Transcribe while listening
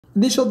In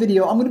this short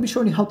video, I'm going to be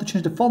showing you how to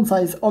change the font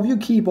size of your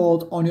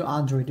keyboard on your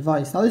Android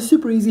device. Now, this is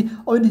super easy.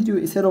 All you need to do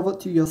is head over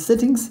to your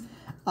settings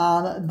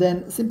and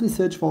then simply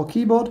search for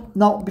keyboard.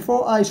 Now,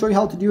 before I show you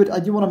how to do it, I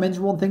do want to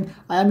mention one thing.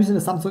 I am using the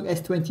Samsung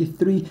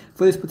S23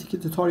 for this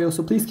particular tutorial,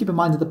 so please keep in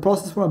mind that the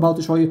process I'm about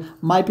to show you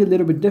might be a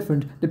little bit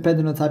different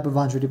depending on the type of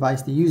Android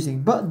device you're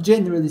using, but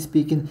generally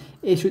speaking,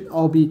 it should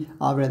all be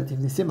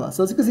relatively similar.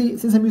 So as you can see,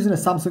 since I'm using a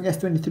Samsung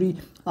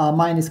S23,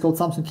 mine is called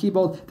Samsung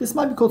Keyboard. This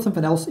might be called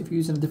something else if you're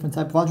using a different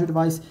type of Android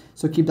device,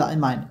 so keep that in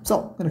mind.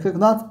 So I'm going to click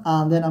on that,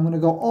 and then I'm going to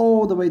go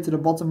all the way to the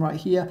bottom right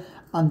here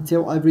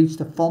until I reach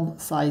the font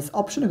size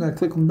option. I'm going to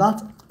click on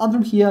that, and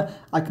from here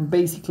I can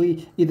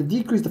basically either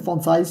decrease the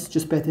font size,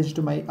 just pay attention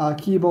to my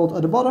keyboard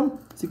at the bottom.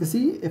 So you can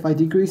see if I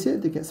decrease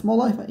it, they get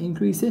smaller. If I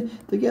increase it,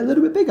 they get a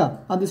little bit bigger.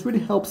 And this really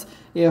helps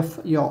if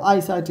your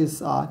eyesight is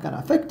kind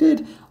of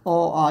affected,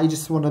 or you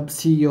just want to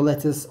see your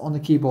letters on the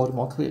keyboard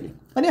more clearly.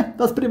 And yeah,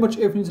 that's pretty much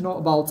everything to know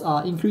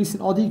about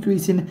increasing or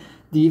decreasing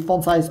the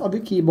font size of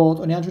your keyboard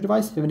on your Android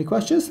device. If you have any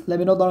questions, let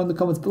me know down in the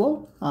comments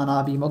below, and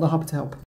I'll be more than happy to help.